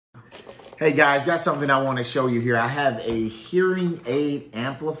Hey guys, got something I want to show you here. I have a hearing aid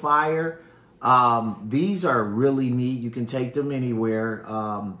amplifier. These are really neat. You can take them anywhere.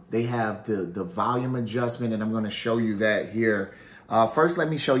 They have the volume adjustment, and I'm going to show you that here. First, let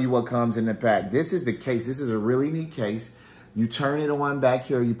me show you what comes in the pack. This is the case. This is a really neat case. You turn it on back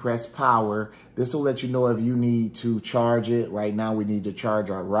here, you press power. This will let you know if you need to charge it. Right now, we need to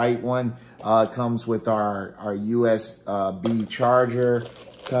charge our right one. It comes with our USB charger.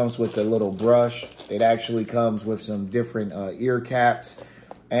 Comes with a little brush. It actually comes with some different ear caps,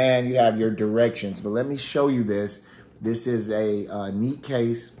 and you have your directions. But let me show you this. This is a neat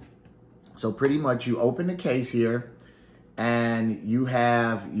case. So pretty much you open the case here, and you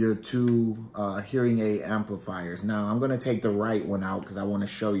have your two hearing aid amplifiers. Now I'm gonna take the right one out because I want to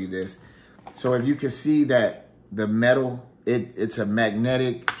show you this. So if you can see that the metal, it's a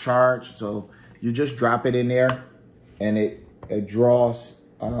magnetic charge. So you just drop it in there, and it draws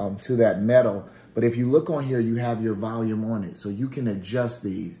to that metal. But if you look on here, you have your volume on it, so you can adjust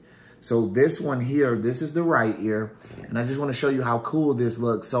these. So this one here, this is the right ear, and I just want to show you how cool this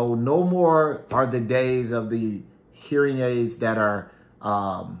looks. So no more are the days of the hearing aids that are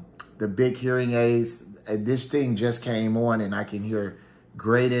the big hearing aids. This thing just came on, and I can hear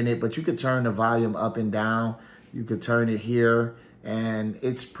great in it, but you could turn the volume up and down. You could turn it here, and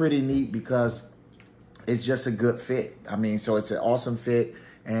it's pretty neat because it's just a good fit. I mean, so it's an awesome fit.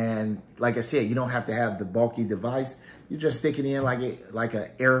 And like I said, you don't have to have the bulky device. You just stick it in like an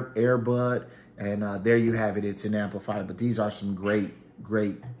earbud, and there you have it. It's an amplifier. But these are some great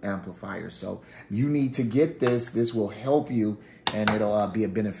amplifiers. So you need to get this. This will help you, and it'll be a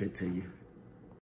benefit to you.